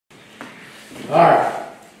All right.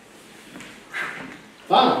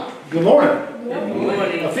 Fine. Good morning. Good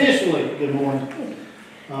morning. Officially, good morning.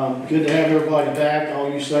 Good to have everybody back, all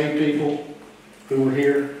you saved people who were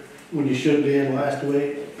here when you should have been last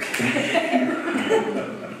week.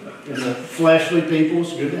 And the fleshly people,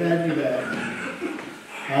 it's good to have you back.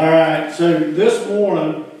 All right, so this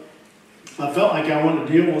morning, I felt like I wanted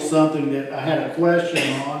to deal with something that I had a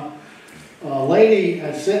question on. A lady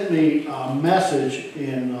had sent me a message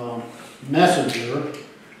in Messenger,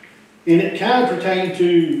 and it kind of pertained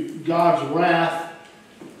to God's wrath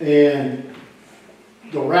and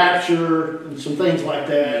the rapture and some things like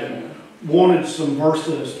that, and wanted some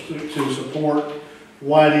verses to support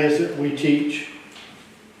why it is that we teach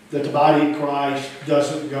that the body of Christ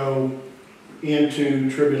doesn't go into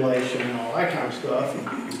tribulation and all that kind of stuff.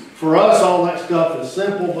 For us, all that stuff is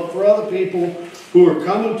simple, but for other people who are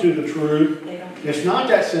coming to the truth, it's not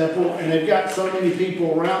that simple, and they've got so many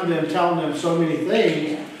people around them telling them so many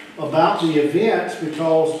things about the events,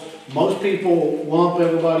 because most people lump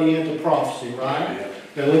everybody into prophecy, right?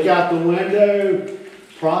 They look out the window,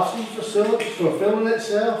 prophecy fulfilling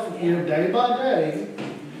itself, day by day.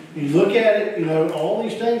 You look at it, all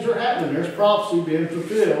these things are happening. There's prophecy being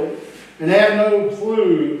fulfilled, and they have no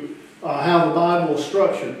clue how the Bible is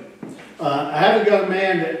structured. I haven't got a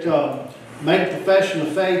man that made a profession of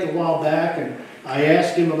faith a while back, and I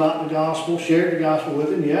asked him about the gospel, shared the gospel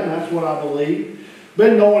with him. Yeah, and that's what I believe.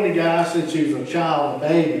 Been knowing the guy since he was a child, a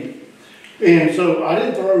baby. And so I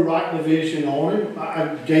didn't throw right division on him.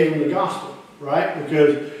 I gave him the gospel, right?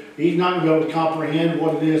 Because he's not going to be able to comprehend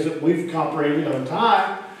what it is that we've comprehended over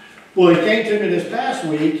time. Well, he came to me this past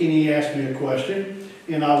week and he asked me a question,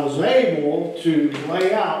 and I was able to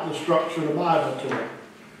lay out the structure of the Bible to him.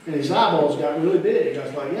 And his eyeballs got really big. I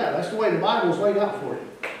was like, yeah, that's the way the Bible is laid out for you.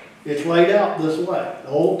 It's laid out this way. The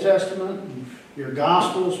Old Testament, your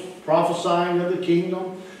Gospels, prophesying of the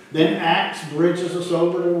kingdom. Then Acts bridges us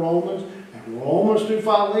over to Romans. And Romans through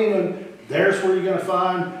Philemon, there's where you're going to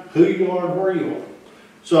find who you are and where you are.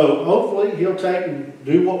 So hopefully he'll take and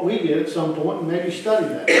do what we did at some point and maybe study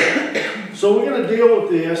that. So we're going to deal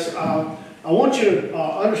with this. I want you to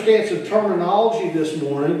understand some terminology this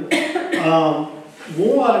morning.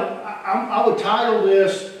 One, I would title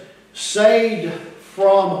this Saved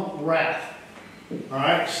from Wrath. All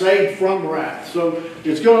right, saved from wrath. So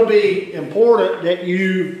it's going to be important that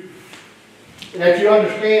you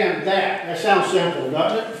understand that. That sounds simple,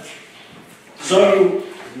 doesn't it? So,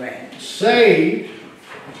 saved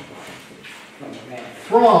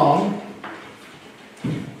from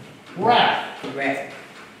wrath.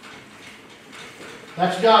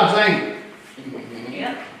 That's God's anger.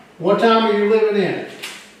 Yep. What time are you living in?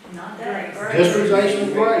 Not that. Dispensation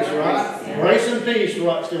of grace, right? Yeah. Grace and peace,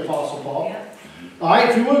 writes the Apostle Paul. Yep. All right,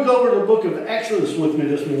 if you would go over to the book of Exodus with me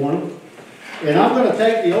this morning, and I'm going to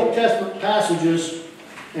take the Old Testament passages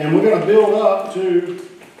and we're going to build up to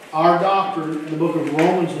our doctrine in the book of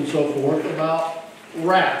Romans and so forth about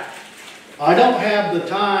wrath. I don't have the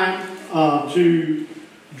time to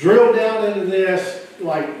drill down into this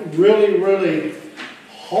like really, really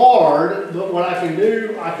hard, but what I can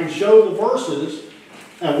do, I can show the verses,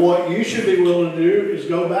 and what you should be willing to do is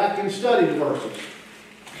go back and study the verses.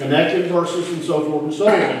 Connected verses and so forth and so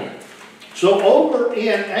on. So over in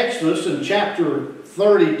Exodus in chapter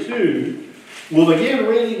 32, we'll begin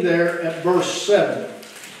reading there at verse 7.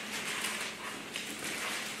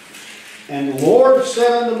 And the Lord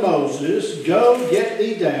said unto Moses, Go get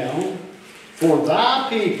thee down, for thy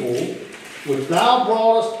people, which thou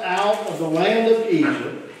broughtest out of the land of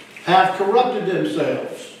Egypt, have corrupted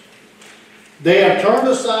themselves. They have turned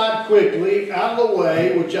aside quickly out of the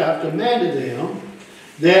way which I have commanded them.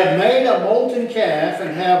 They have made a molten calf,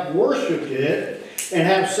 and have worshipped it, and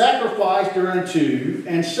have sacrificed thereunto,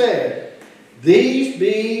 and said, These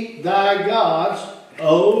be thy gods,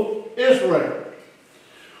 O Israel,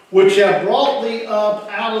 which have brought thee up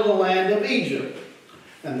out of the land of Egypt.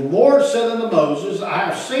 And the Lord said unto Moses, I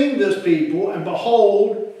have seen this people, and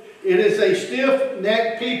behold, it is a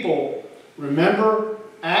stiff-necked people. Remember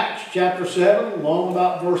Acts chapter 7, along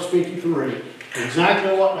about verse 53.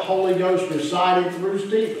 Exactly what the Holy Ghost recited through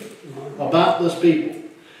Stephen about this people.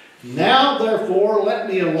 Now, therefore, let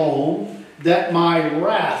me alone, that my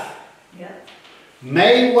wrath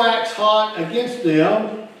may wax hot against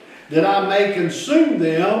them, that I may consume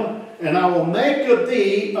them, and I will make of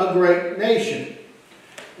thee a great nation.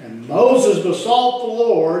 And Moses besought the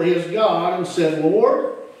Lord his God, and said,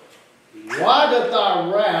 Lord, why doth thy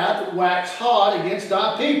wrath wax hot against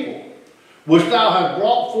thy people, which thou hast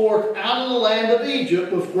brought forth out of the land of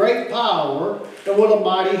Egypt with great power and with a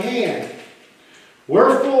mighty hand?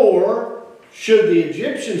 Wherefore should the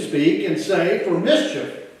Egyptians speak and say, for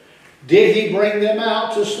mischief did he bring them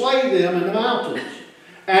out to slay them in the mountains,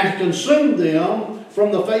 and to consume them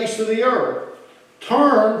from the face of the earth.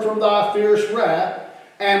 Turn from thy fierce wrath,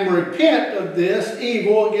 and repent of this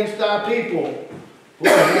evil against thy people. Boy,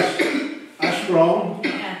 that's strong.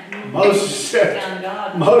 Yeah. Moses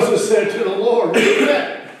said to the Lord,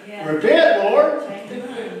 repent. Yeah. Repent, Lord.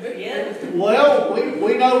 Yeah. Well,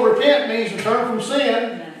 we know repent means to turn from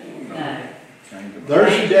sin. No.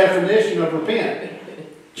 There's your definition of repent.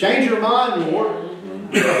 Change your mind, Lord,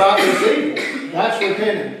 about this evil. That's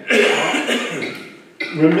repenting.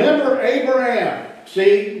 Remember Abraham.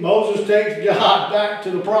 See, Moses takes God back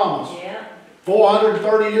to the promise. Yeah.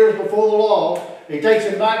 430 years before the law, he takes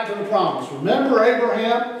him back to the promise. Remember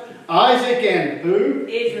Abraham, Isaac, and who?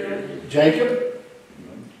 Israel. Jacob.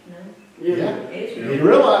 No. Yeah. Israel. You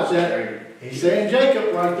realize that. He's saying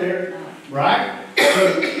Jacob right there. Right?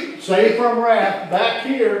 So, saved from wrath. Back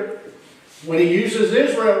here, when he uses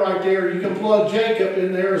Israel right there, you can plug Jacob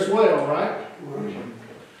in there as well, right?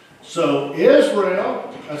 So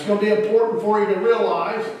Israel, that's going to be important for you to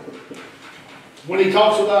realize. When he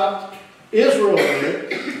talks about Israel there,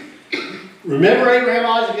 remember Abraham,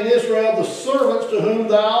 Isaac, and Israel, the servants to whom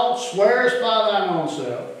thou swearest by thine own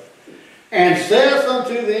self, and saith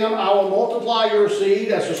unto them, I will multiply your seed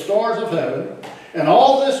as the stars of heaven, and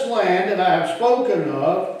all this land that I have spoken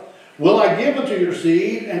of will I give unto your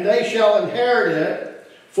seed, and they shall inherit it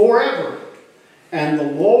forever. And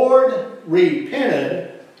the Lord repented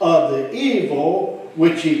of the evil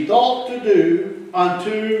which he thought to do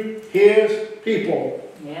unto his people.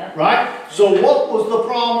 Yeah. Right? So what was the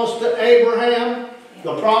promise to Abraham?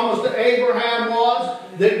 The promise to Abraham was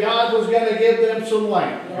that God was going to give them some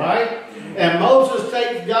land. Right? And Moses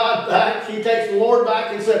takes God back. He takes the Lord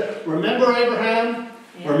back and said, remember Abraham?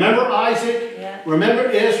 Remember Isaac? Remember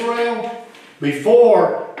Israel?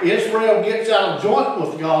 Before Israel gets out of joint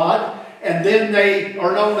with God, and then they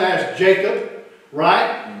are known as Jacob,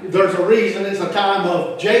 right? There's a reason it's a time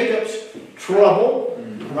of Jacob's trouble,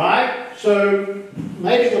 right? So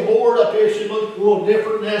maybe the board up here should look a little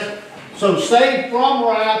different than this. So saved from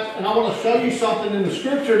wrath, and I want to show you something in the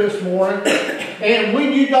scripture this morning. And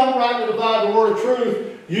when you don't rightly divide the word of truth,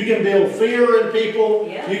 you can build fear in people.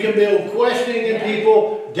 You can build questioning in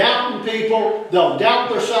people, doubting people. They'll doubt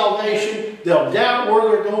their salvation. They'll doubt where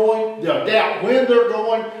they're going. They'll doubt when they're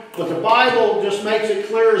going. But the Bible just makes it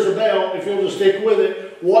clear as a bell, if you'll just stick with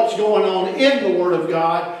it, what's going on in the Word of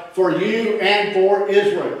God for you and for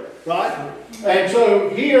Israel. Right? And so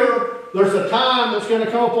here, there's a time that's going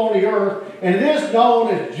to come upon the earth, and it is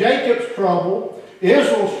known as Jacob's trouble,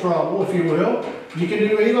 Israel's trouble, if you will. You can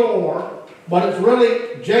do either or. But it's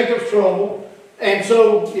really Jacob's trouble. And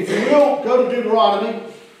so, if you will, go to Deuteronomy,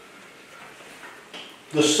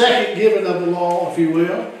 the second giving of the law, if you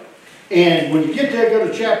will. And when you get there, go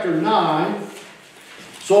to chapter 9.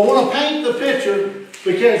 So I want to paint the picture,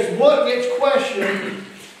 because what gets questioned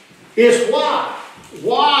is why.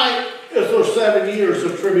 Why is there 7 years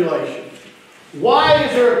of tribulation? Why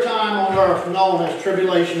is there a time on earth known as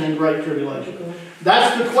tribulation and great tribulation?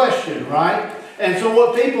 That's the question, right? And so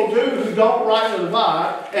what people do who don't rightly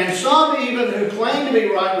divide, and some even who claim to be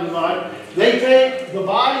rightly divided, they take the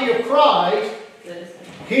body of Christ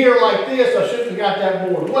here like this. I shouldn't have got that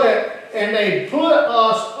board wet. And they put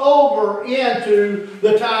us over into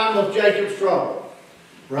the time of Jacob's trouble.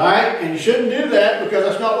 Right? And you shouldn't do that, because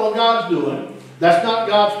that's not what God's doing. That's not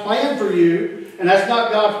God's plan for you, and that's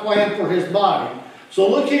not God's plan for his body. So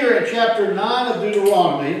look here in chapter 9 of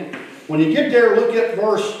Deuteronomy. When you get there, look at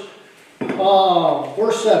verse 7.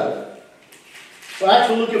 Well,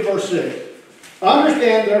 actually, look at verse 6.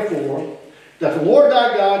 Understand, therefore, that the Lord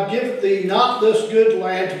thy God giveth thee not this good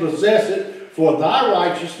land to possess it for thy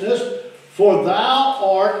righteousness, for thou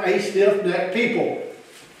art a stiff-necked people.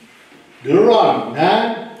 Deuteronomy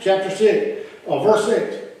 9, chapter 6, verse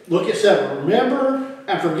 6. Look at 7. Remember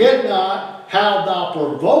and forget not how thou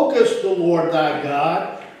provokest the Lord thy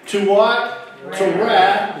God to what? To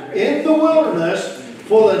wrath in the wilderness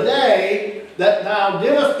for the day that thou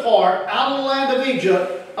didst part out of the land of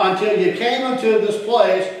Egypt until you came unto this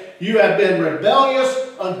place. You have been rebellious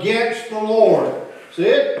against the Lord. See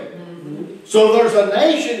it? So there's a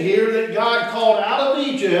nation here that God called out of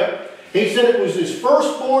Egypt. He said it was his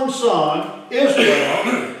firstborn son,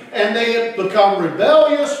 Israel, and they had become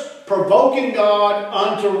rebellious, provoking God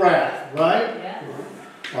unto wrath. Right? Yeah.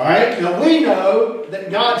 All right? Now we know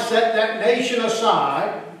that God set that nation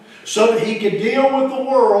aside so that he could deal with the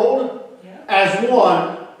world as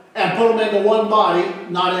one and put them into one body,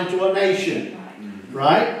 not into a nation.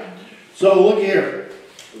 Right? So look here.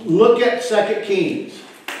 Look at 2 Kings.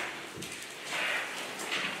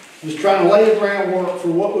 Just trying to lay the groundwork for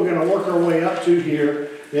what we're going to work our way up to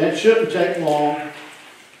here. That shouldn't take long.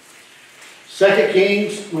 2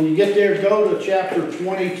 Kings, when you get there, go to chapter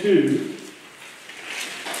 22.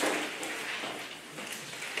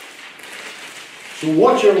 So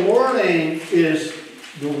what you're learning is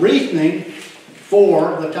the reasoning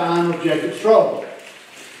for the time of Jacob's trouble.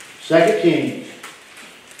 2 Kings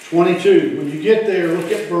 22. When you get there,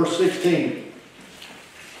 look at verse 16.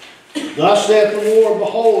 Thus saith the Lord,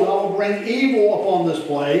 behold, I will bring evil upon this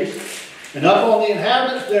place, and upon the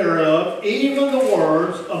inhabitants thereof, even the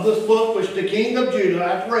words of this book which the king of Judah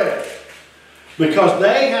hath read. Because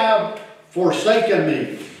they have forsaken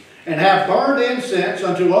me, and have burned incense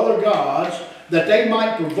unto other gods, that they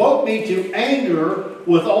might provoke me to anger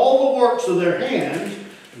with all the works of their hands.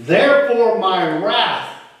 Therefore my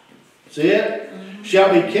wrath, see it,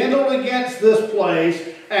 shall be kindled against this place,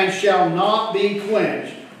 and shall not be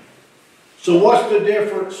quenched. So what's the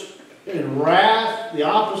difference in wrath? The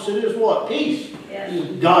opposite is what? Peace.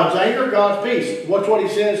 Yes. God's anger, God's peace. Watch what he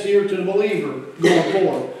says here to the believer going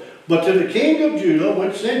forward. But to the king of Judah,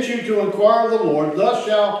 which sent you to inquire of the Lord, thus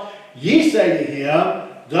shall ye say to him,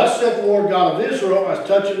 Thus saith the Lord God of Israel, as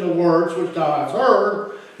touching the words which thou hast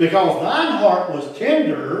heard, because thine heart was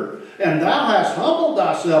tender, and thou hast humbled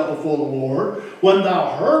thyself before the Lord, when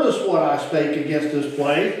thou heardest what I spake against this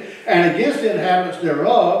place, and against the inhabitants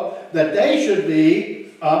thereof, that they should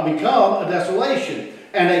become a desolation,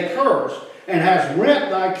 and a curse, and hast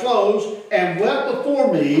rent thy clothes, and wept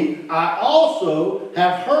before me. I also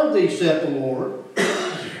have heard thee, saith the Lord.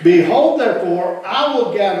 Behold, therefore, I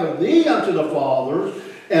will gather thee unto the fathers,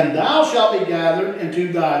 and thou shalt be gathered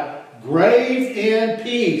into thy grave in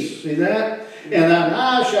peace. See that? And thine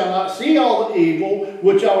eyes shall not see all the evil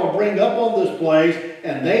which I will bring up on this place.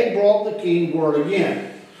 And they brought the king word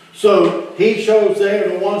again. So he shows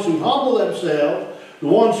there the ones who humble themselves, the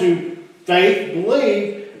ones who faith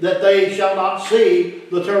believe that they shall not see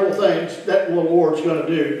the terrible things that the Lord's going to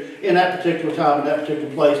do in that particular time, in that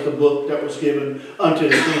particular place, the book that was given unto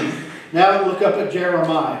the king. Now look up at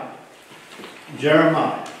Jeremiah.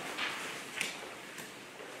 Jeremiah.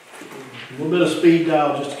 A little bit of speed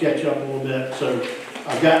dial just to catch up a little bit. So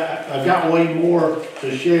I've got way more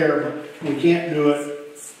to share, but we can't do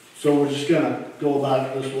it. So we're just going to go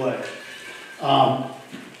about it this way.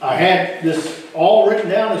 I had this all written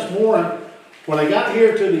down this morning. When I got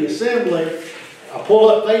here to the assembly, I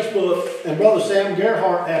pulled up Facebook, and Brother Sam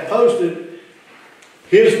Gerhardt had posted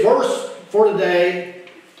his verse for today,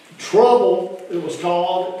 trouble, it was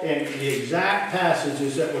called, and the exact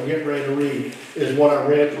passages that we're getting ready to read is what I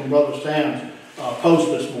read from Brother Sam's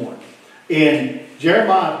post this morning. In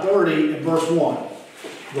Jeremiah 30 and verse 1,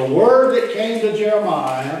 the word that came to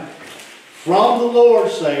Jeremiah from the Lord,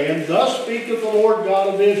 saying, Thus speaketh the Lord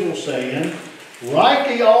God of Israel, saying, Write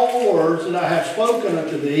thee all the words that I have spoken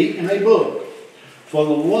unto thee in a book. For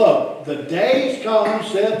the days come,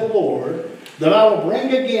 saith the Lord, that I will bring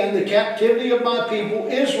again the captivity of my people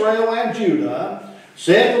Israel and Judah,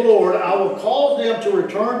 saith the Lord. I will cause them to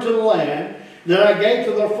return to the land that I gave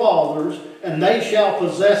to their fathers, and they shall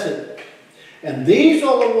possess it. And these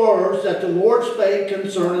are the words that the Lord spake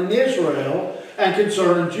concerning Israel and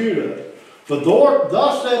concerning Judah. For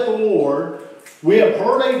thus saith the Lord, we have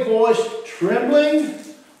heard a voice trembling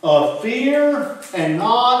of fear and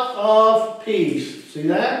not of peace. See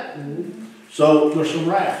that? So there's some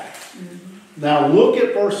wrath. Now look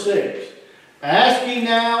at verse 6. Ask ye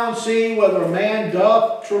now and see whether a man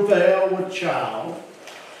doth travail with child.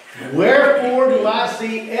 Wherefore do I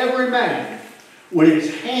see every man with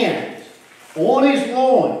his hands on his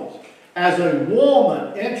loins as a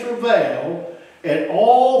woman in travail, and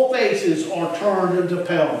all faces are turned into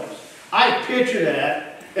paleness. I picture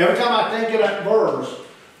that every time I think of that verse,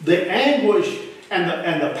 the anguish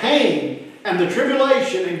and the pain and the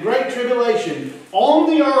tribulation and great tribulation on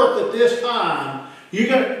the earth at this time.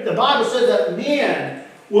 The Bible says that men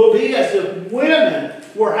will be as if women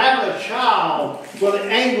were having a child for the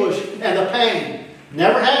anguish and the pain.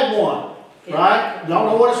 Never had one, right? Don't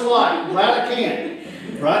know what it's like. Glad I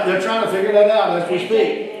can, right? They're trying to figure that out as we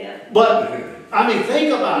speak. But, I mean,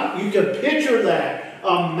 think about it. You can picture that.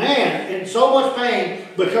 A man in so much pain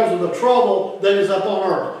because of the trouble that is up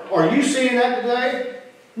on earth. Are you seeing that today?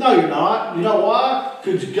 No, you're not. You know why?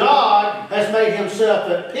 Because God has made himself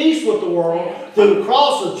at peace with the world through the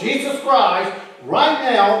cross of Jesus Christ.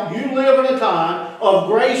 Right now, you live in a time of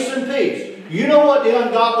grace and peace. You know what the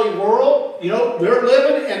ungodly world, they're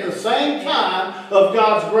living in the same time of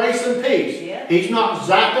God's grace and peace. Yeah. He's not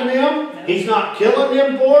zapping them. No. He's not killing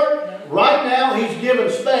them for it. No. Right now, he's given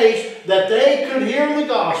space that they could hear the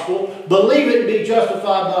gospel, believe it, and be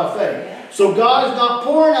justified by faith. Yeah. So God is not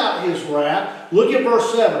pouring out right? Look at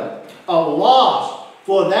verse 7. A loss,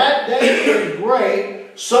 for that day is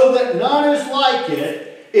great, so that none is like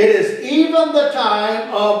it. It is even the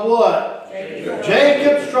time of what?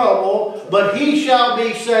 Jacob's trouble, but he shall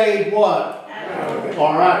be saved what?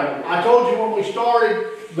 All right. I told you when we started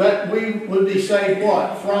that we would be saved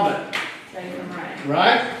what? From it.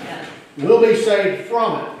 Right? We'll be saved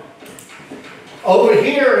from it. Over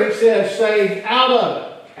here he says saved out of it.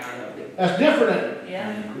 That's different, isn't it?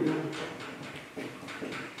 Yeah.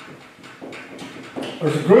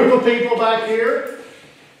 There's a group of people back here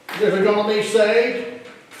that are going to be saved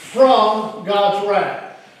from God's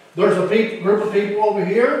wrath. There's a group of people over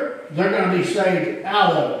here, they're going to be saved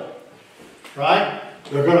out of it. Right?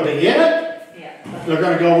 They're going to be in it, they're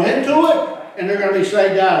going to go into it, and they're going to be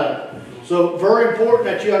saved out of it. So very important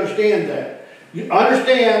that you understand that. You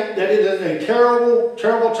understand that it is a terrible,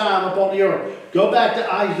 terrible time upon the earth. Go back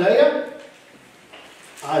to Isaiah.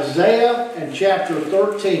 Isaiah and chapter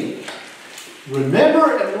 13.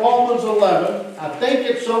 Remember in Romans 11, I think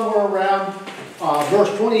it's somewhere around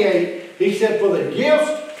verse 28, he said, for the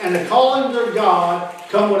gifts and the callings of God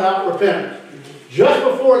come without repentance. Just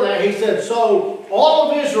before that, he said, so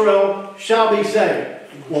all of Israel shall be saved.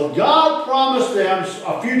 Well, God promised them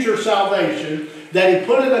a future salvation that he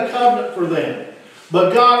put in a covenant for them.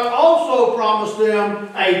 But God also promised them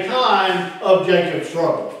a time of Jacob's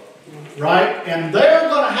trouble. Right? And they're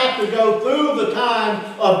going to have to go through the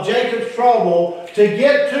time of Jacob's trouble to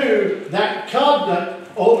get to that covenant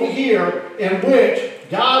over here in which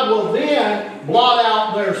God will then blot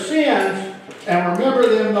out their sins and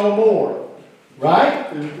remember them no more.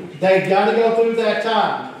 Right? They've got to go through that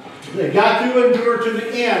time. They've got to endure to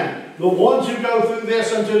the end. The ones who go through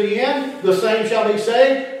this unto the end, the same shall be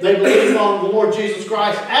saved. They believe on the Lord Jesus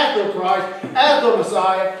Christ, as the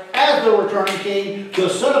Messiah, as the returning King, to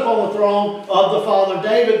sit upon the throne of the Father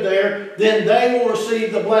David there. Then they will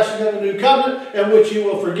receive the blessing of the new covenant, in which he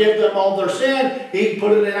will forgive them all their sin. He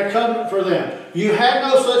put it in a covenant for them. You had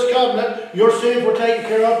no such covenant. Your sins were taken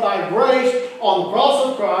care of by grace on the cross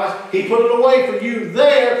of Christ. He put it away for you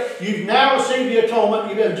there. You've now received the atonement.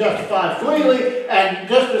 You've been justified freely, and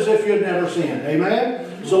just as if you had never sinned.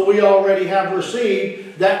 Amen? So we already have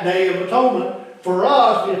received that day of atonement. For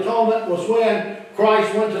us, the atonement was when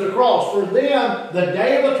Christ went to the cross. For them, the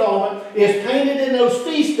Day of Atonement is painted in those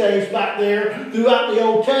feast days back there throughout the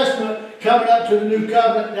Old Testament. Coming up to the New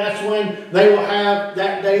Covenant, that's when they will have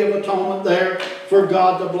that Day of Atonement there for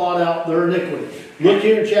God to blot out their iniquity. Look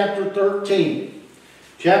here in chapter 13.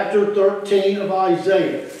 Chapter 13 of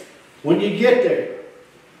Isaiah. When you get there,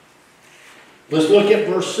 let's look at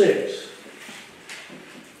verse 6.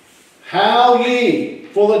 How ye,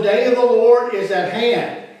 for the day of the Lord is at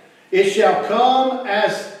hand. It shall come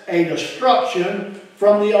as a destruction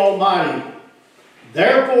from the Almighty.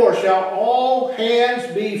 Therefore shall all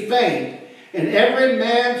hands be faint, and every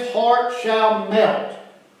man's heart shall melt.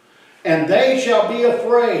 And they shall be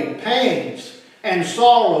afraid. Pains and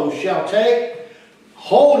sorrows shall take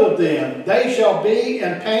hold of them. They shall be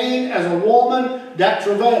in pain as a woman that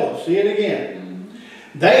travaileth. See it again.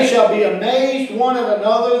 They shall be amazed one at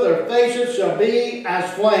another. Their faces shall be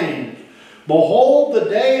as flames. Behold, the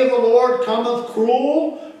day of the Lord cometh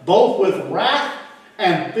cruel, both with wrath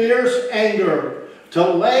and fierce anger,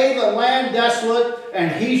 to lay the land desolate,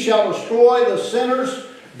 and he shall destroy the sinners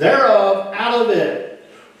thereof out of it.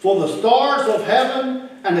 For the stars of heaven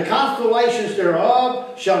and the constellations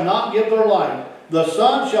thereof shall not give their light. The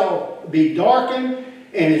sun shall be darkened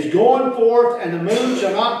in his going forth, and the moon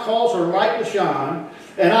shall not cause her light to shine.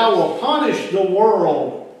 And I will punish the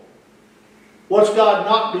world. What's God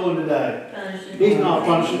not doing today? He's not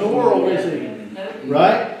punishing the world, is he?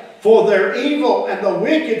 Right? For their evil, and the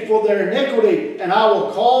wicked for their iniquity. And I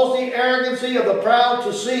will cause the arrogancy of the proud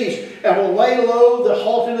to cease, and will lay low the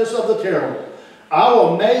haughtiness of the terrible. I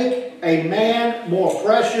will make a man more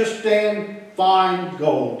precious than fine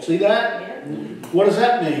gold. See that? Yeah. What does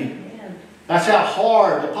that mean? Yeah. That's how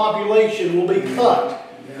hard the population will be cut.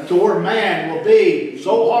 To where man will be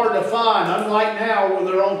so hard to find, unlike now where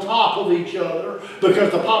they're on top of each other,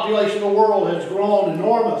 because the population of the world has grown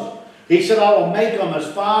enormous. He said, I will make them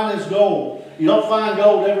as fine as gold. You don't find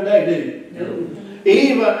gold every day, do you? No.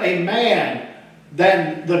 Even a man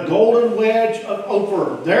than the golden wedge of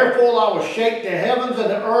Ophir. Therefore I will shake the heavens, and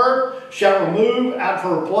the earth shall remove out of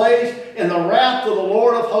her place in the wrath of the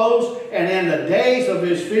Lord of hosts, and in the days of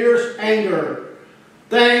his fierce anger.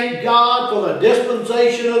 Thank God for the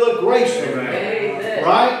dispensation of the grace of God.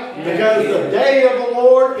 Right? Because the day of the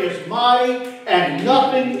Lord is mighty, and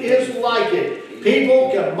nothing is like it.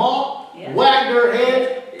 People can mock, wag their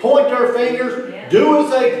heads, point their fingers, do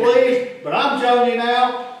as they please. But I'm telling you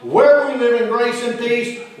now, where we live in grace and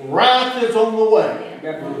peace, wrath is on the way.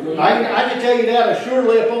 I can tell you that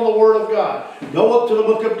assuredly upon the Word of God. Go up to the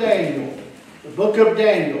book of Daniel. The book of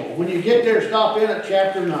Daniel. When you get there, stop in at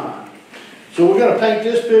chapter 9. So we're going to paint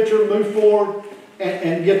this picture, move forward,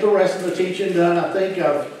 and get the rest of the teaching done. I think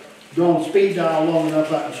I've gone speed dial long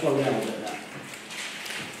enough I can slow down a bit now.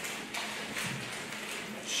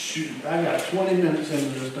 Shoot, I got 20 minutes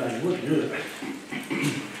into this thing. We're good.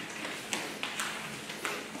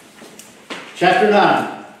 Chapter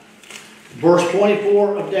 9, verse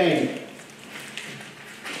 24 of Daniel.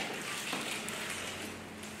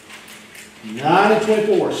 9 and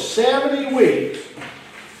 24. 70 weeks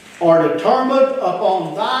are determined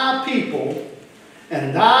upon thy people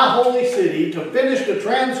and thy holy city to finish the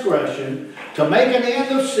transgression, to make an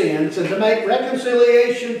end of sins, and to make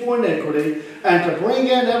reconciliation for iniquity, and to bring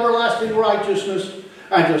in everlasting righteousness,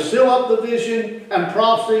 and to seal up the vision and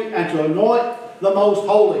prophecy, and to anoint the most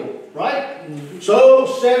holy. Right? So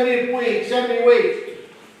 70 weeks.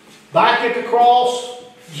 Back at the cross,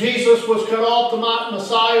 Jesus was cut off, the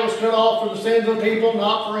Messiah was cut off for the sins of the people,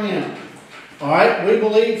 not for him. Alright, we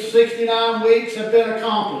believe 69 weeks have been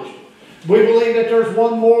accomplished. We believe that there's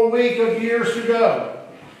one more week of years to go.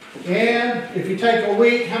 And if you take a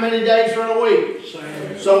week, how many days are in a week?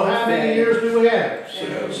 7. So how many years do we have?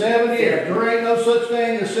 7 years. There ain't no such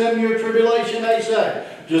thing as 7-year tribulation, they say.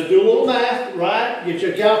 Just do a little math, right? Get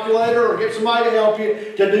your calculator or get somebody to help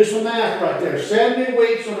you to do some math right there. 70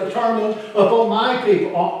 weeks are determined upon my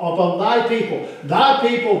people, upon thy people. Thy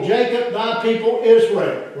people, Jacob, thy people,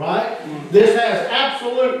 Israel, right? This has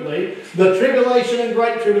absolutely, the tribulation and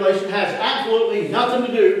great tribulation has absolutely nothing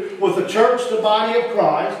to do with the church, the body of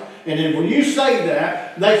Christ. And then when you say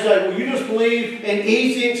that, they say, well, you just believe in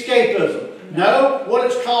easy escapism. No, what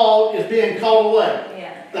it's called is being called away.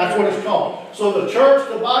 That's what it's called. So the church,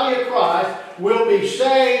 the body of Christ, will be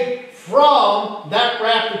saved from that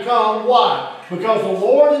wrath to come. Why? Because the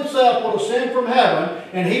Lord himself will descend from heaven,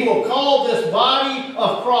 and he will call this body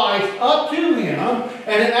of Christ up to him. And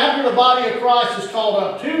then after the body of Christ is called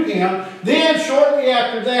up to him, then shortly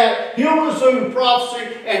after that, he'll resume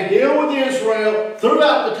prophecy and deal with Israel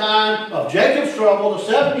throughout the time of Jacob's trouble, the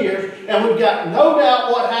 7 years. And we've got no doubt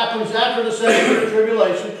what happens after the 7-year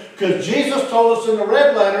tribulation, because Jesus told us in the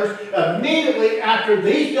red letters, immediately after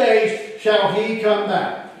these days shall he come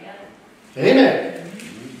back. Amen.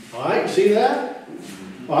 All right, see that?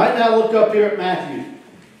 All right, now look up here at Matthew.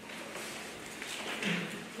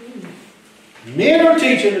 Men are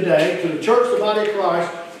teaching today to the church, the body of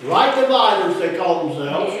Christ, right dividers they call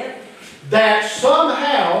themselves, that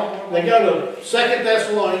somehow, they go to 2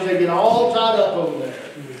 Thessalonians, they get all tied up over there.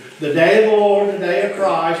 The day of the Lord, the day of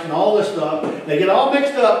Christ, and all this stuff. They get all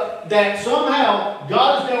mixed up that somehow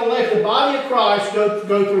God is going to let the body of Christ go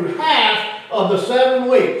through half of the 7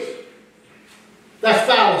 weeks. That's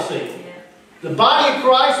fallacy. The body of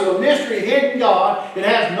Christ is a mystery hidden God. It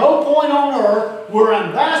has no point on earth. We're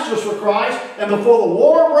ambassadors for Christ, and before the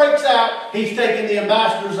war breaks out, he's taking the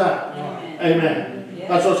ambassadors out. Amen.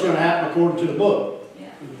 That's what's going to happen according to the book.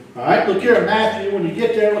 All right, look here at Matthew. When you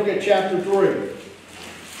get there, look at chapter 3.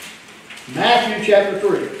 Matthew chapter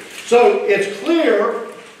 3. So it's clear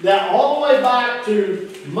that all the way back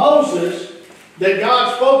to Moses, that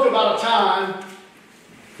God spoke about a time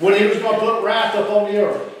when he was going to put wrath upon the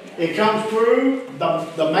earth. It comes through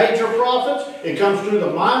the major prophets. It comes through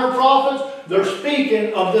the minor prophets. They're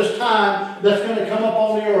speaking of this time that's going to come up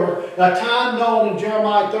on the earth. A time known in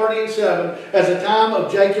Jeremiah 30 and 7 as a time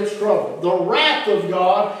of Jacob's trouble. The wrath of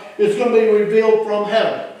God is going to be revealed from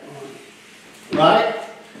heaven. Right?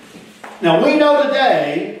 Now we know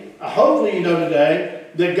today, hopefully you know today,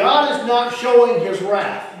 that God is not showing his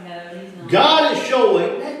wrath. No, he's not. God is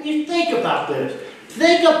showing, you think about this.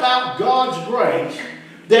 Think about God's grace,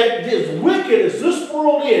 that as wicked as this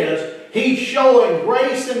world is, he's showing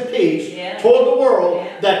grace and peace toward the world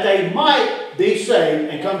that they might be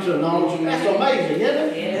saved and come to the knowledge of him. That's amazing, isn't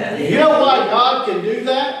it? Yeah. You know why God can do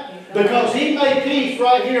that? Because he made peace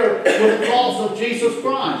right here with the cross of Jesus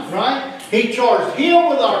Christ, right? He charged him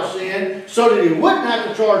with our sin so that he wouldn't have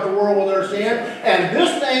to charge the world with their sin. And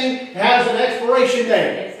this thing has an expiration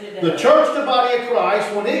date. The church, the body of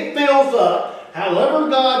Christ, when it fills up, however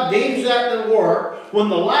God deems that to work, when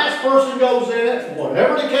the last person goes in it,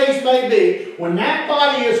 whatever the case may be, when that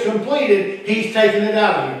body is completed, he's taking it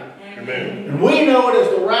out of here. Amen. And we know it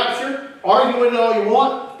as the rapture. Argue with it all you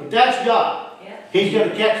want, but that's God. He's going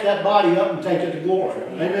to catch that body up and take it to glory.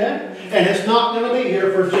 Amen? And it's not going to be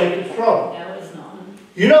here for Jacob's trouble. No, it's not.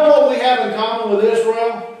 You know what we have in common with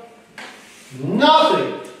Israel?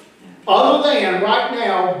 Nothing. Other than right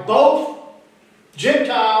now, both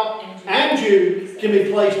Gentile and Jew can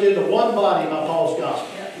be placed into one body by Paul's gospel.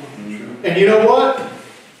 Yep. And you know what?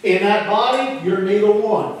 In that body, you're neither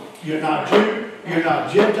one. You're not Jew, you're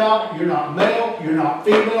not Gentile, you're not male, you're not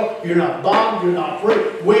female, you're not bond, you're not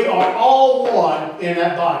free. We are all one in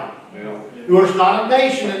that body. There's not a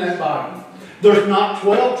nation in that body. There's not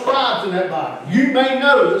 12 tribes in that body. You may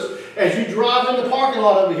notice, as you drive in the parking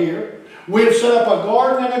lot over here, we've set up a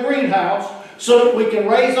garden and a greenhouse so that we can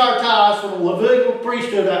raise our tithes from the Levitical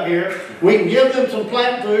priesthood out here. We can give them some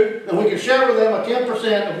plant food, and we can share with them a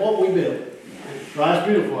 10% of what we build. Right? It's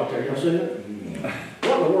beautiful out there. Y'all see it?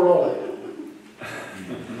 What in the world is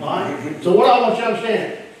that? Right? So what I want you to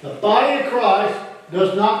understand, the body of Christ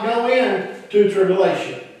does not go into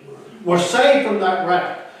tribulation. We're saved from that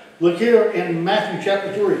wrath. Look here in Matthew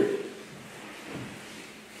chapter 3.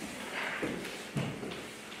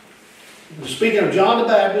 Speaking of John the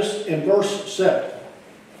Baptist in verse 7.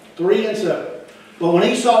 3 and 7. But when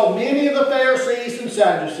he saw many of the Pharisees and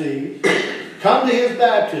Sadducees come to his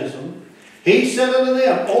baptism, he said unto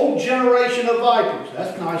them, O generation of vipers.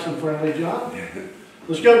 That's nice and friendly, John.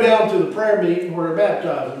 Let's go down to the prayer meeting where they're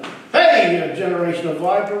baptizing. Hey, you generation of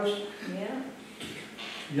vipers. Yeah.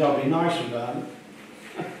 Y'all be nice about it.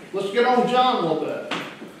 Let's get on John a little bit.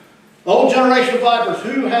 O generation of vipers,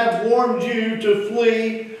 who have warned you to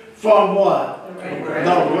flee from what?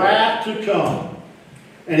 The wrath to come.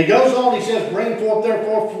 And he goes on, he says, bring forth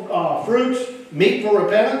therefore fruits, meet for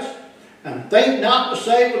repentance, and think not to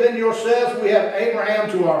say within yourselves, we have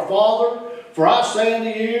Abraham to our father. For I say unto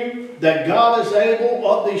you, that God is able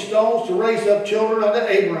of these stones to raise up children unto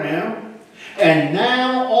Abraham. And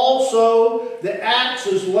now also the axe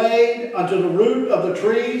is laid unto the root of the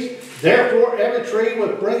trees. Therefore every tree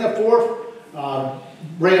which bringeth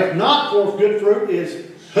not forth good fruit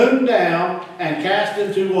is hewn down and cast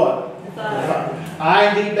into what? Fire. I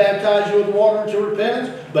indeed baptize you with water unto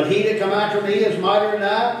repentance, but he that come after me is mightier than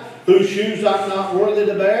I, whose shoes I'm not worthy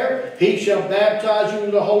to bear. He shall baptize you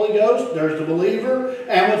with the Holy Ghost. There's the believer.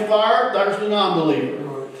 And with fire, there's the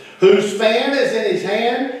non-believer. Whose fan is in his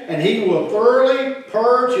hand, and he will thoroughly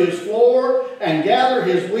purge his floor and gather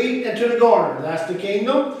his wheat into the garner. That's the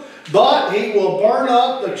kingdom. But he will burn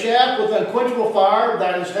up the chaff with unquenchable fire.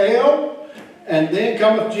 That is hell. And then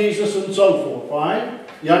cometh Jesus and so forth. Right?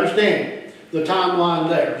 You understand the timeline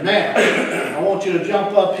there. Now, I want you to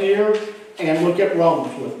jump up here and look at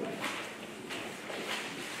Romans with me.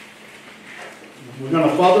 We're going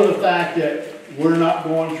to further the fact that we're not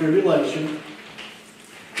going tribulation.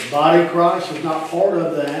 The body of Christ is not part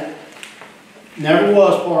of that. Never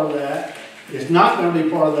was part of that. It's not going to be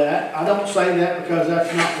part of that. I don't say that because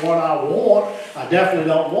that's not what I want. I definitely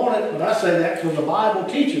don't want it, but I say that because the Bible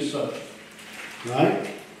teaches so. Right?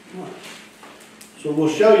 So we'll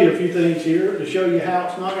show you a few things here to show you how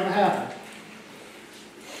it's not going to happen.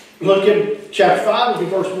 Look at chapter 5, will be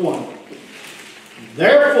verse 1.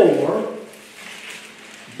 Therefore,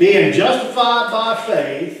 being justified by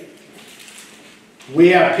faith, we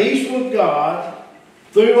have peace with God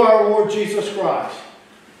through our Lord Jesus Christ.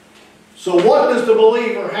 So what does the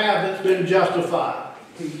believer have that's been justified?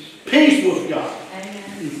 Peace. Peace with God.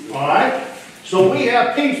 Amen. All right? So we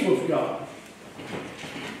have peace with God.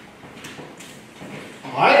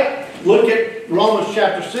 All right? Look at Romans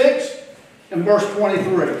chapter 6 and verse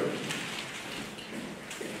 23.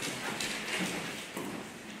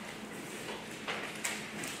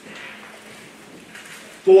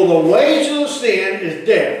 For the wages of sin is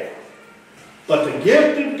death, but the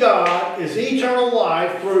gift of God is eternal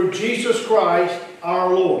life through Jesus Christ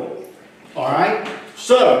our Lord. All right?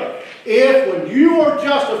 So, if when you are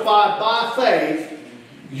justified by faith,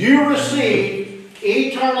 you receive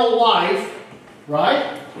eternal life,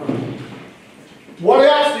 right? What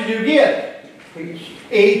else did you get? Peace.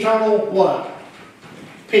 Eternal what?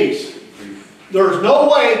 Peace. There's no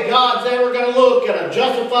way God's ever going to look at a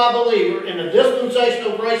justified believer in the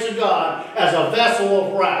dispensational grace of God as a vessel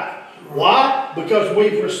of wrath. Why? Because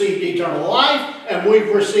we've received eternal life and we've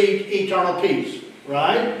received eternal peace.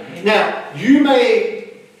 Right? Now, you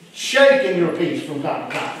may shake in your peace from time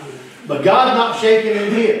to time, but God's not shaking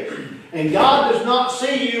in His. And God does not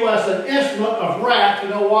see you as an instrument of wrath. You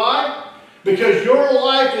know why? Because your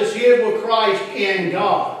life is hid with Christ in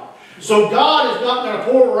God. So God is not going to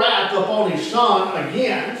pour wrath upon His Son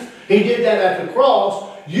again. He did that at the cross.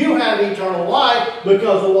 You have eternal life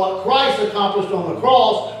because of what Christ accomplished on the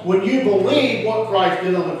cross. When you believe what Christ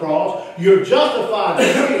did on the cross, you're justified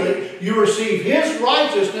freely. You receive His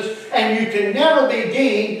righteousness, and you can never be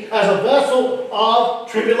deemed as a vessel of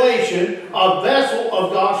tribulation, a vessel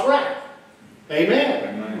of God's wrath. Amen.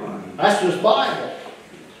 Amen. That's just Bible.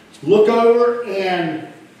 Look over in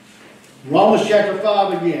Romans chapter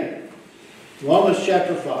 5 again. Romans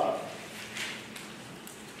chapter 5.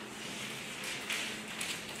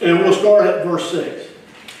 And we'll start at verse 6.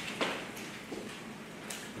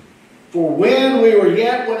 For when we were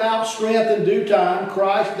yet without strength in due time,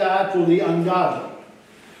 Christ died for the ungodly.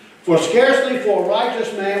 For scarcely for a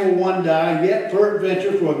righteous man will one die, yet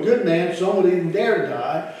peradventure for a good man some would even dare to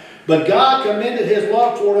die. But God commended his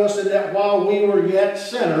love toward us in that while we were yet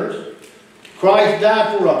sinners, Christ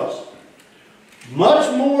died for us.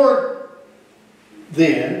 Much more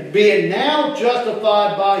then, being now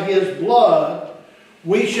justified by his blood,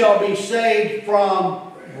 we shall be saved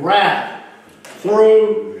from wrath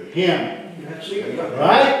through him.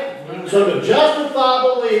 Right? So the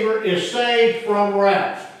justified believer is saved from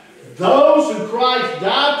wrath. Those who Christ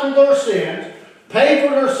died for their sins, paid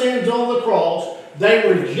for their sins on the cross,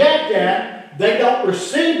 they reject that, they don't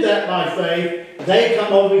receive that by faith, they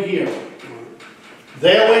come over here.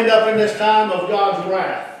 They'll end up in this time of God's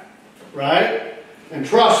wrath. Right? And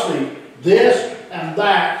trust me, this and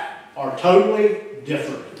that are totally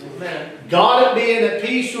different. Amen. God being at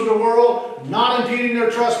peace with the world, not imputing their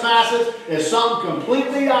trespasses, is something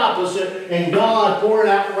completely opposite, and God pouring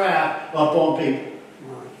out wrath upon people.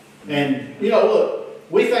 And, you know,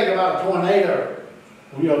 look, we think about a tornado.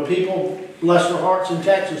 You know, people, bless their hearts in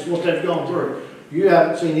Texas, what they've gone through. You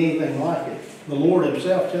haven't seen anything like it. The Lord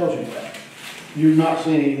himself tells you that. You've not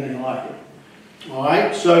seen anything like it. All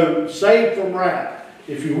right? So, saved from wrath.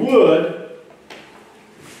 If you would,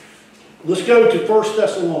 let's go to 1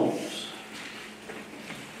 Thessalonians.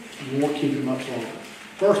 We won't keep it much longer.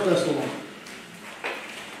 1 Thessalonians.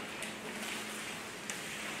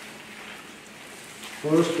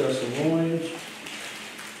 1 Thessalonians.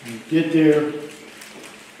 You get there,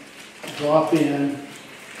 drop in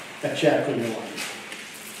at chapter 1.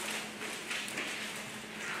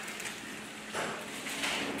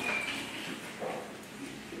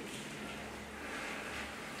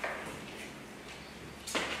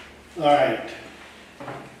 All right.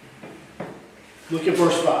 Look at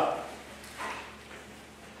verse 5.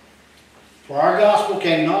 For our gospel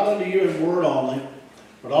came not unto you in word only,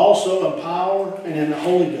 but also in power and in the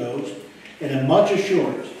Holy Ghost, and in much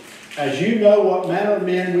assurance, as you know what manner of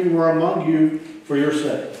men we were among you for your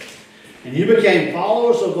sake. And you became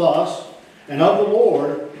followers of us and of the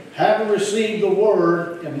Lord, having received the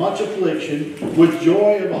word in much affliction with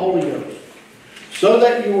joy of the Holy Ghost. So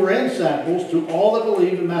that you were ensamples to all that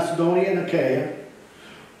believe in Macedonia and Achaia.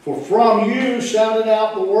 For from you sounded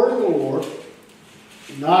out the word of the Lord,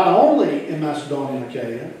 not only in Macedonia and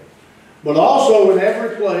Achaia, but also in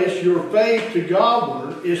every place your faith to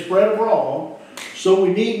Godward is spread abroad, so we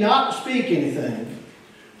need not to speak anything.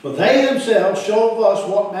 For they themselves show of us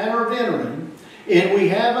what manner of entering in we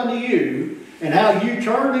have unto you, and how you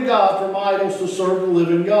turn to God from idols to serve the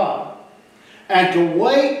living God, and to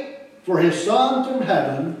wait for his Son from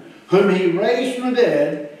heaven, whom he raised from the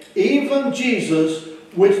dead, even Jesus,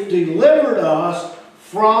 which delivered us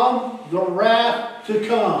from the wrath to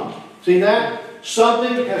come. See that?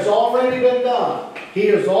 Something has already been done. He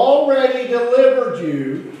has already delivered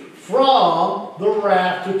you from the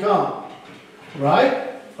wrath to come.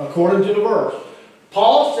 Right? According to the verse.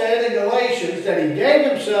 Paul said in Galatians that he gave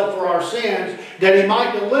himself for our sins, that he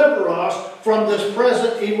might deliver us from this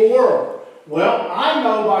present evil world. Well, I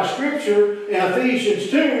know by Scripture in Ephesians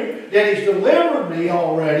 2 that he's delivered me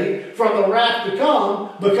already from the wrath to come,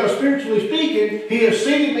 because spiritually speaking, he has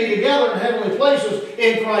seated me together in heavenly places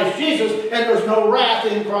in Christ Jesus, and there's no wrath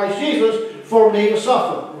in Christ Jesus for me to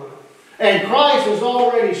suffer. And Christ has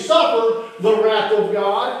already suffered the wrath of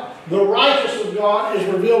God. The righteousness of God is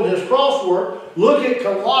revealed in his cross work. Look at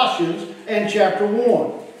Colossians and chapter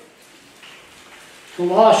 1.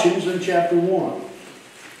 Colossians in chapter 1.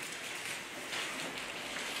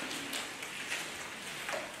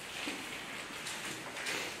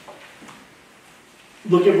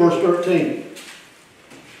 Look at verse 13.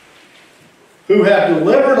 Who have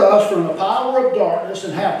delivered us from the power of darkness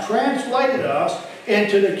and have translated us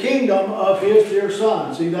into the kingdom of his dear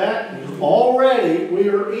Son. See that? Already we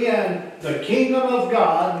are in the kingdom of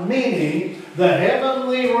God, meaning the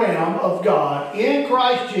heavenly realm of God in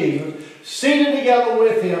Christ Jesus, seated together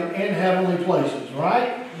with him in heavenly places.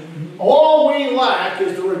 Right? All we lack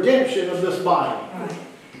is the redemption of this body.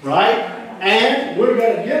 Right? And we're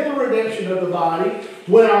going to get the redemption of the body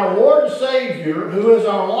when our Lord and Savior, who is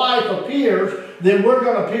our life, appears. Then we're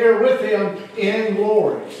going to appear with him in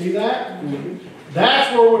glory. See that?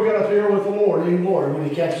 That's where we're going to appear with the Lord in glory, when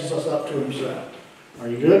he catches us up to himself. Are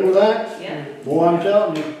you good with that? Yeah. Boy, I'm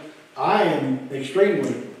telling you, I am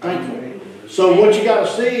extremely thankful. So what you got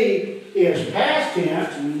to see is past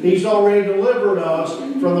tense. He's already delivered us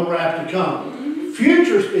from the wrath to come.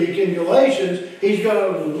 Future speak in Galatians, he's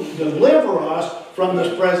going to deliver us from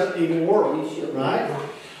this present evil world. Right?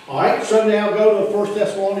 All right, so now go to 1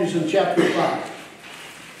 Thessalonians in chapter 5.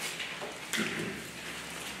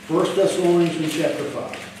 1 Thessalonians in chapter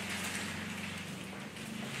 5.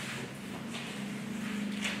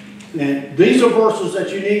 And these are verses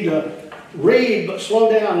that you need to read, but slow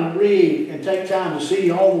down and read and take time to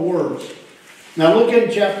see all the words. Now look in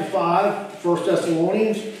chapter 5, 1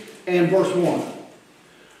 Thessalonians, and verse 1.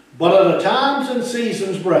 But at the times and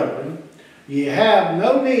seasons, brethren, ye have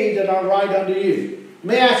no need that I write unto you.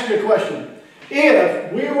 Let me ask you a question.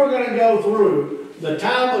 If we were going to go through the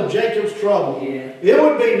time of Jacob's trouble, it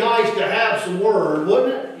would be nice to have some word,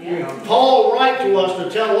 wouldn't it? Yeah. Paul write to us to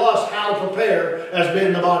tell us how to prepare as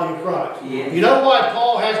being the body of Christ. Yeah. You know why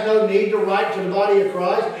Paul has no need to write to the body of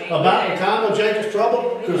Christ about the time of Jacob's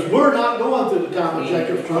trouble? Because we're not going through the time of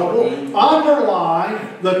Jacob's trouble.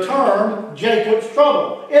 Underline the term Jacob's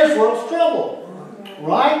trouble. Israel's trouble.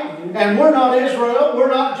 Right? And we're not Israel, we're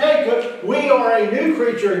not Jacob. We are a new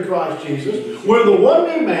creature in Christ Jesus. We're the one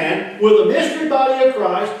new man with the mystery body of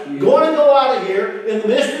Christ going to go out of here in the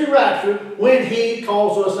mystery rapture when He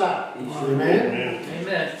calls us out. Amen?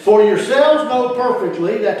 Amen. For yourselves know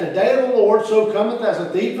perfectly that the day of the Lord so cometh as a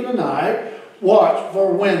thief in the night. Watch,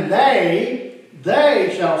 for when they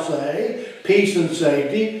shall say, peace and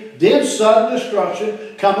safety, then sudden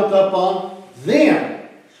destruction cometh upon them.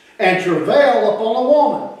 And travail upon a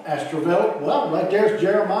woman. As travail, well, right there's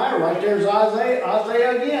Jeremiah, right there's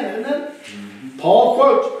Isaiah again, isn't it? Paul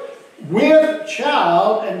quotes, with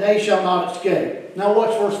child, and they shall not escape. Now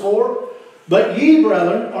watch verse 4. But ye,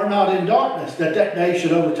 brethren, are not in darkness, that day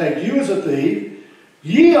should overtake you as a thief.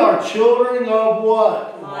 Ye are children of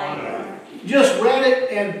what? Light. Just read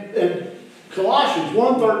it in Colossians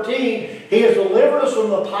 1:13, He has delivered us from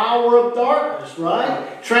the power of darkness,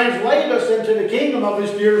 right? Translated us into the kingdom of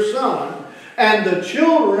His dear Son, and the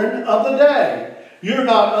children of the day. You're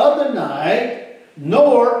not of the night,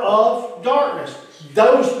 nor of darkness.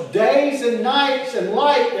 Those days and nights and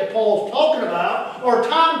light that Paul's talking about are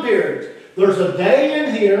time periods. There's a day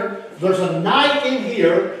in here, there's a night in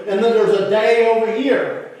here, and then there's a day over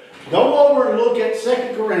here. Go over and look at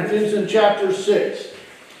 2 Corinthians in chapter 6.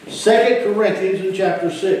 2 Corinthians in chapter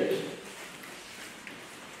 6.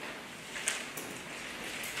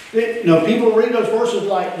 You know, people read those verses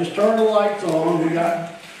like, just turn the lights on, we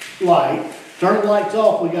got light. Turn the lights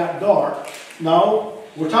off, we got dark. No,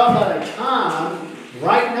 we're talking about a time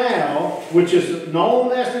right now, which is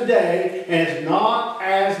known as the day, and it's not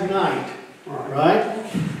as night.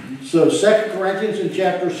 Right? So 2 Corinthians in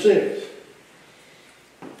chapter 6.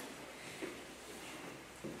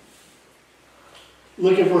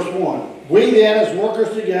 Look at verse 1. We then, as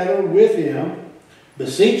workers together with Him,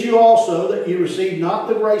 beseech you also that you receive not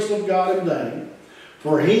the grace of God in vain.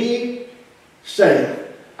 For He saith,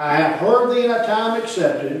 I have heard thee in a time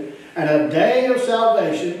accepted, and a day of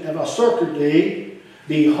salvation have I circled thee.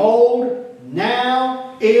 Behold,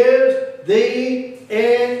 now is the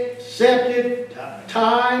accepted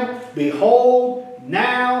time. Behold,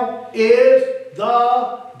 now is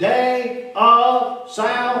the day of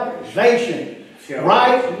salvation.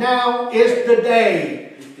 Right now is the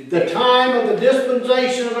day. The time of the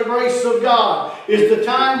dispensation of the grace of God is the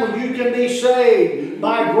time when you can be saved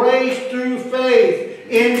by grace through faith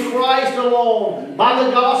in Christ alone, by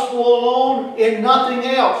the gospel alone, in nothing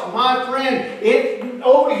else. My friend,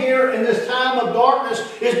 over here in this time of darkness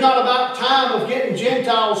is not about time of getting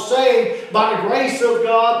Gentiles saved by the grace of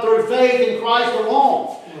God through faith in Christ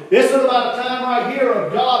alone. This is about a time right here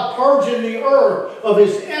of God purging the earth of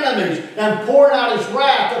His enemies and pouring out His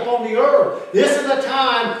wrath upon the earth. This is a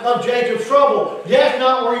time of Jacob's trouble. That's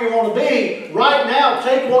not where you want to be. Right now,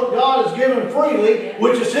 take what God has given freely,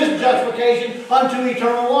 which is His justification unto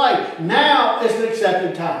eternal life. Now is the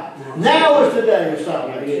accepted time. Now is the day of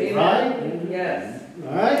salvation. Right? Yes.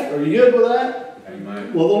 All right? Are you good with that?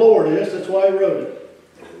 Amen. Well, the Lord is. That's why He wrote it.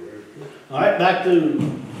 All right, back to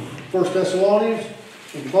 1 Thessalonians.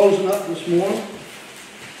 I'm closing up this morning.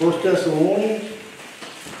 1 Thessalonians.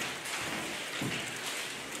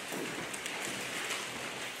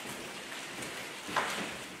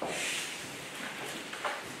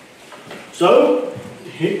 So,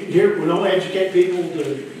 here we don't educate people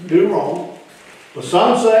to do wrong. But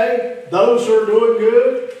some say those who are doing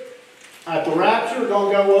good at the rapture are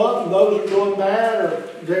going to go up, and those who are doing bad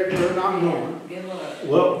they're not going.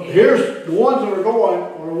 Well, here's the ones that are going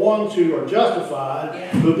are ones who are justified,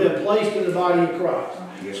 who have been placed in the body of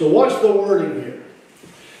Christ. So what's the wording here?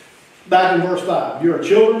 Back in verse 5. You are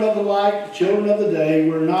children of the light, children of the day.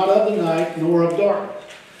 We're not of the night, nor of darkness.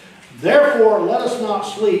 Therefore, let us not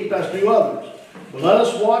sleep as do others, but let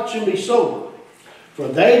us watch and be sober. For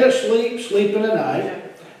they that sleep, sleep in the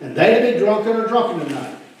night, and they that be drunken are drunken in the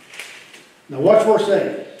night. Now watch verse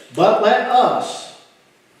 8. But let us,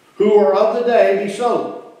 who are of the day, be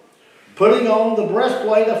sober, putting on the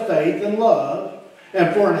breastplate of faith and love,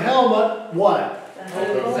 and for an helmet, what?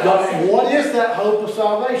 What is that hope of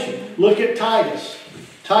salvation? Look at Titus.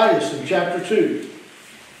 Titus in chapter 2.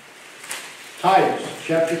 Titus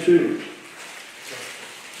chapter 2.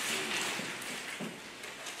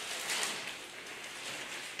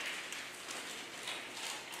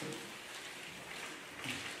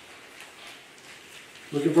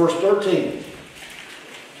 Look at verse 13.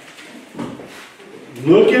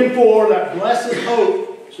 Looking for that blessed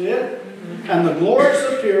hope. See it? And the glorious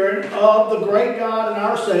appearing of the great God and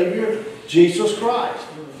our Savior, Jesus Christ.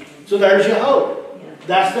 So there's your hope.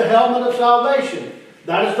 That's the helmet of salvation.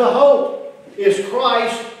 That is the hope. Is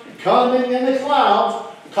Christ coming in the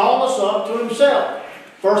clouds, call us up to himself.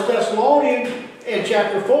 1 Thessalonians in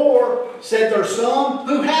chapter 4 said there's some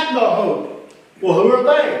who have no hope. Well, who are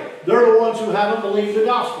they? They're the ones who haven't believed the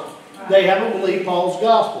gospel. They haven't believed Paul's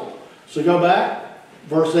gospel. So go back.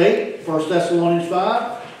 Verse 8, 1 Thessalonians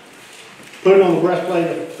 5. Put on the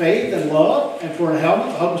breastplate of faith and love, and for a helmet,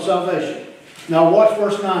 the hope of salvation. Now watch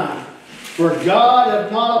verse 9. For God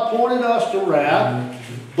hath not appointed us to wrath,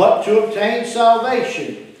 but to obtain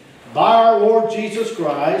salvation by our Lord Jesus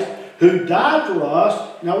Christ, who died for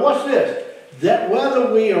us. Now watch this. That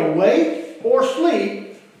whether we awake or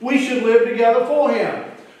sleep, we should live together for him.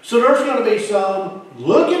 So there's going to be some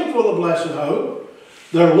looking for the blessed hope.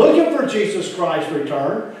 They're looking for Jesus Christ's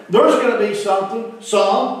return. There's going to be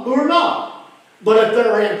some who are not. But if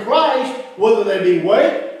they're in Christ, whether they be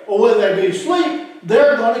awake or whether they be asleep,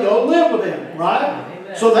 they're going to go live with him, right?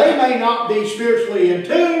 Amen. So they may not be spiritually in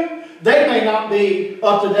tune. They may not be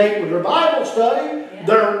up to date with their Bible study.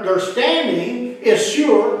 Yeah. Their standing is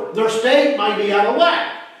sure. Their state may be out of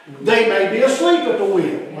whack. They may be asleep at the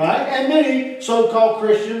wheel, right? And many so-called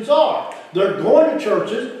Christians are. They're going to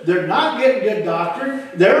churches. They're not getting good doctrine.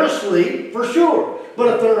 They're asleep for sure.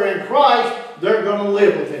 But if they're in Christ, they're going to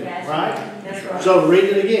live with him, right? That's right. So read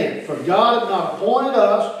it again. For God hath not appointed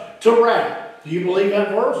us to wrath. Do you believe that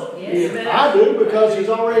verse? Yes. I do, because he's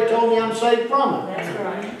already told me I'm saved from it. That's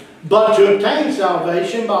right. But to obtain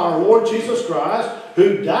salvation by our Lord Jesus Christ,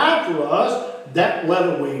 who died for us, that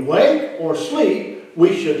whether we wake or sleep,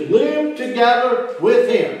 we should live together with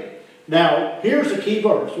him. Now, here's the key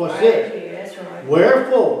verse. What's this? That's right.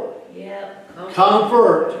 Wherefore,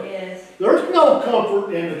 comfort. Yes. There's no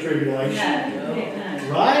comfort in the tribulation.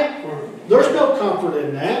 No. Right? There's no comfort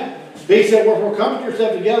in that. He said, wherefore comfort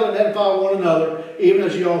yourself together and edify one another, even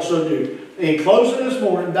as you also do. In closing this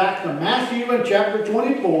morning, back to Matthew in chapter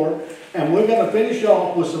 24, and we're going to finish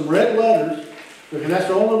off with some red letters, because that's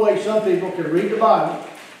the only way some people can read the Bible.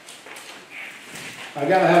 I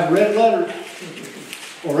got to have red letters,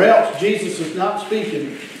 or else Jesus is not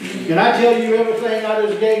speaking. Can I tell you, everything I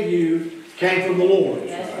just gave you came from the Lord?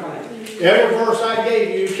 That's right. Every verse I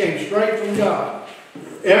gave you came straight from God.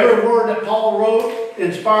 Every word that Paul wrote,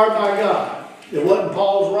 inspired by God. It wasn't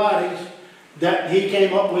Paul's writings that he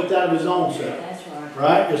came up with out of his own self. That's right.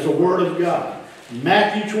 Right? It's the Word of God.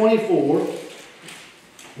 Matthew 24,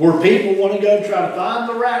 where people want to go try to find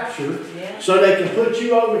the rapture, so they can put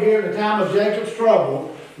you over here in the time of Jacob's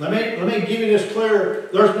trouble. Let me give you this clear.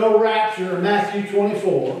 There's no rapture in Matthew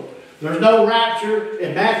 24. There's no rapture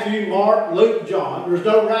in Matthew, Mark, Luke, John. There's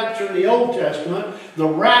no rapture in the Old Testament. The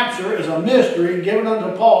rapture is a mystery given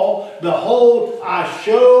unto Paul. Behold, I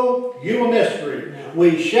show you a mystery.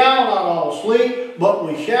 We shall not all sleep, but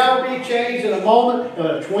we shall be changed in a moment, in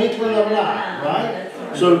a twinkling of an eye.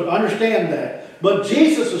 Right? So understand that. But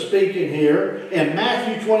Jesus is speaking here in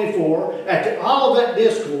Matthew 24 at the Olivet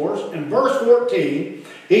Discourse in verse 14.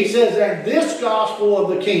 He says, and this gospel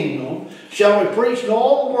of the kingdom shall be preached in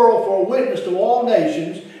all the world for a witness to all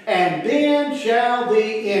nations, and then shall the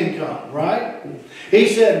end come. Right? He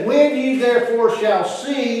said, when ye therefore shall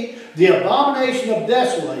see the abomination of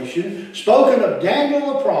desolation, spoken of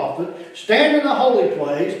Daniel the prophet, stand in the holy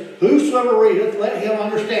place, whosoever readeth, let him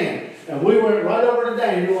understand. And we went right over to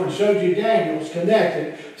Daniel and showed you Daniel's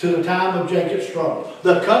connected to the time of Jacob's trouble.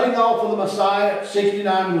 The cutting off of the Messiah at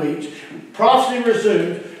 69 weeks. Prophecy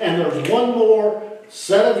resumes, and there's one more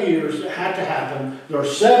set of years that had to happen. There are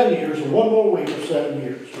 7 years, and one more week of 7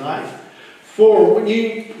 years, right? For when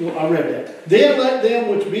I read that. Then let them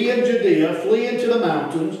which be in Judea flee into the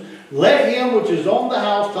mountains. Let him which is on the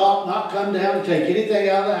housetop not come down and take anything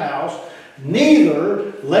out of the house.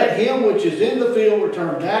 Neither let him which is in the field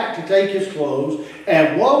return back to take his clothes.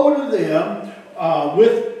 And woe to them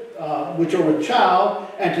which are with child,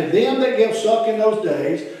 and to them that give suck in those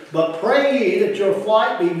days. But pray ye that your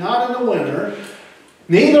flight be not in the winter,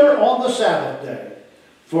 neither on the Sabbath day.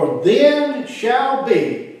 For then shall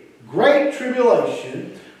be great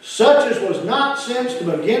tribulation, such as was not since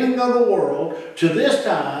the beginning of the world to this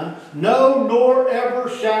time, no, nor ever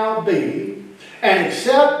shall be. And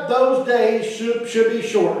except those days should be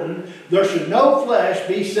shortened, there should no flesh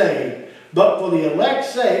be saved. But for the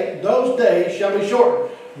elect's sake, those days shall be shortened.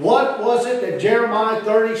 What was it that Jeremiah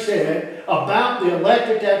 30 said about the elect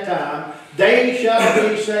at that time? They shall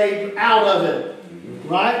be saved out of it.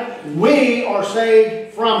 Right? We are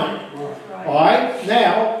saved from it. All right?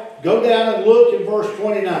 Now, go down and look in verse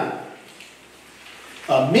 29.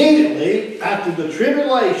 Immediately after the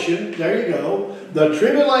tribulation, there you go, the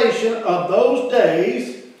tribulation of those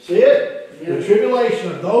days, see it? Yes. The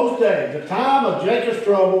tribulation of those days, the time of Jacob's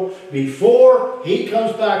trouble before he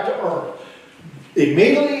comes back to earth.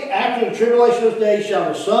 Immediately after the tribulation of those days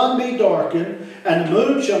shall the sun be darkened, and the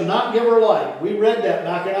moon shall not give her light. We read that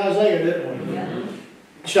back in Isaiah, didn't we? Yeah.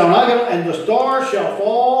 Shall not give, and the stars shall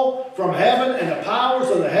fall from heaven, and the powers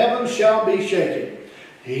of the heavens shall be shaken.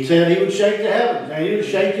 He said he would shake the heavens, and he would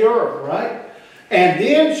shake the earth, right? And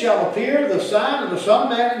then shall appear the sign of the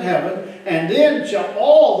Son of Man in heaven, and then shall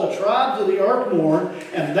all the tribes of the earth mourn,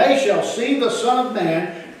 and they shall see the Son of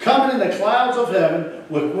Man coming in the clouds of heaven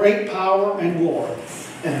with great power and glory.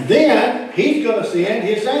 And then he's going to send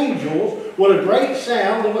his angels with a great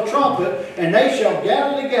sound of a trumpet, and they shall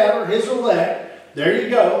gather together his elect. There you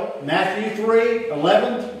go, Matthew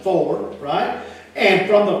 3:11 forward, right? And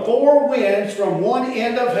from the four winds, from one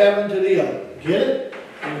end of heaven to the other. Get it?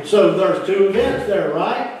 So there's two events there,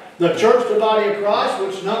 right? The church, the body of Christ,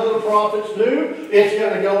 which none of the prophets knew, it's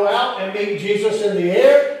going to go out and meet Jesus in the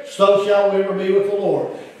air. So shall we ever be with the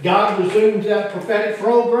Lord. God resumes that prophetic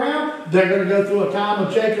program. They're going to go through a time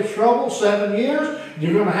of Jacob's trouble, 7 years.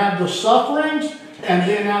 You're going to have the sufferings. And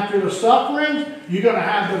then after the sufferings, you're going to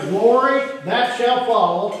have the glory. That shall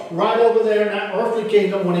follow right over there in that earthly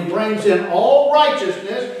kingdom when he brings in all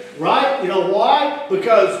righteousness. Right? You know why?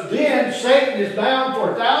 Because then Satan is bound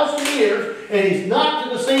for 1,000 years, and he's not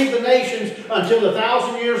to deceive the nations until the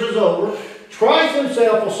 1,000 years is over. Christ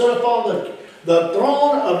himself will sit upon the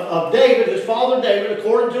throne of David, his father David,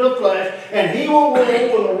 according to the flesh, and he will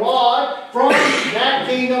rule with a rod from that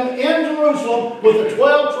kingdom in Jerusalem with the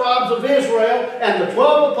 12 tribes of Israel and the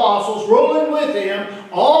 12 apostles ruling with him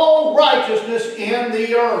all righteousness in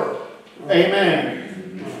the earth. Amen.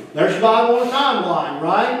 There's the Bible on a timeline,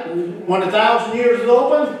 right? When 1,000 years is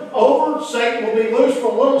over, Satan will be loose for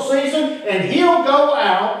a little season, and he'll go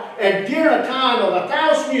out, and during a time of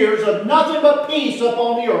 1,000 years of nothing but peace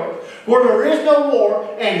upon the earth, where there is no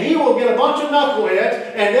war, and he will get a bunch of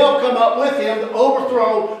knuckleheads, and they'll come up with him to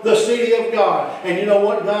overthrow the city of God. And you know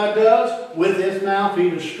what God does? With his mouth he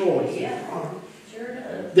destroys it. Yeah, sure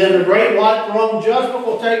does. Then the great white throne judgment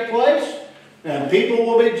will take place, and people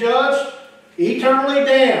will be judged eternally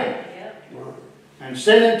damned and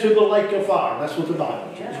sent into the lake of fire. That's what the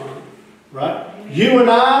Bible says. Right? You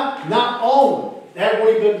and I, not only have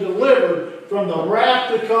we been delivered from the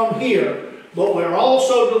wrath to come here, but we're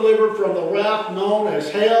also delivered from the wrath known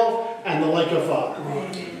as hell and the lake of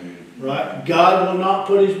fire. Right? God will not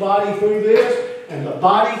put his body through this, and the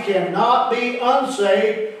body cannot be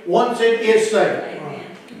unsaved once it is saved.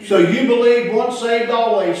 So you believe once saved,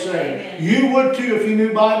 always saved. You would too if you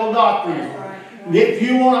knew Bible doctrine. If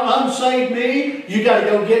you want to unsave me, you got to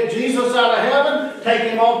go get Jesus out of heaven, take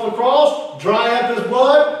him off the cross, dry up his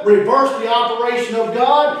blood, reverse the operation of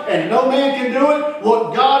God, and no man can do it.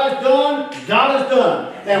 What God has done, God has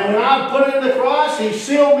done. And when I put it in the cross, he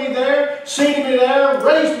sealed me there, seated me there,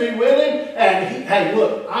 raised me with him, and hey,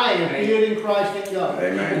 look, I am hid in Christ in God.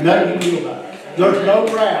 Amen. Nothing you can do about it. There's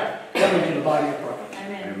no wrath coming to the body of Christ.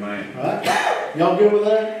 Amen. Right? Y'all good with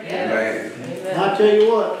that? Yeah. Amen. And I tell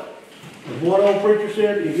you what, as one old preacher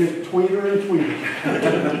said, it gets tweeter and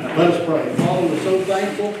tweeter. Let us pray. Father, we're so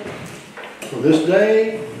thankful for this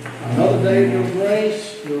day, another day of your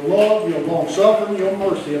grace, your love, your long-suffering, your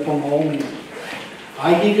mercy upon all men.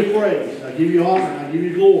 I give you praise, I give you honor, I give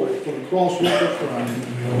you glory for the cross work of Christ,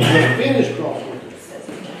 the finished cross work.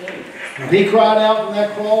 When he cried out from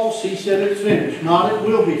that cross, he said it's finished. Not it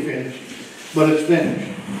will be finished, but it's finished.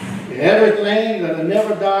 Everything that a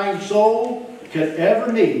never-dying soul could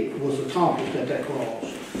ever need was accomplished at that cross.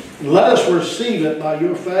 Let us receive it by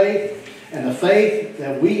your faith and the faith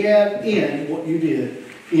that we have in what you did,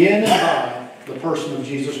 in and by the person of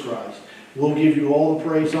Jesus Christ. we'll give you all the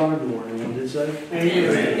praise, honor, and glory. Everyone did say?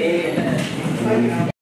 Amen. Thank you.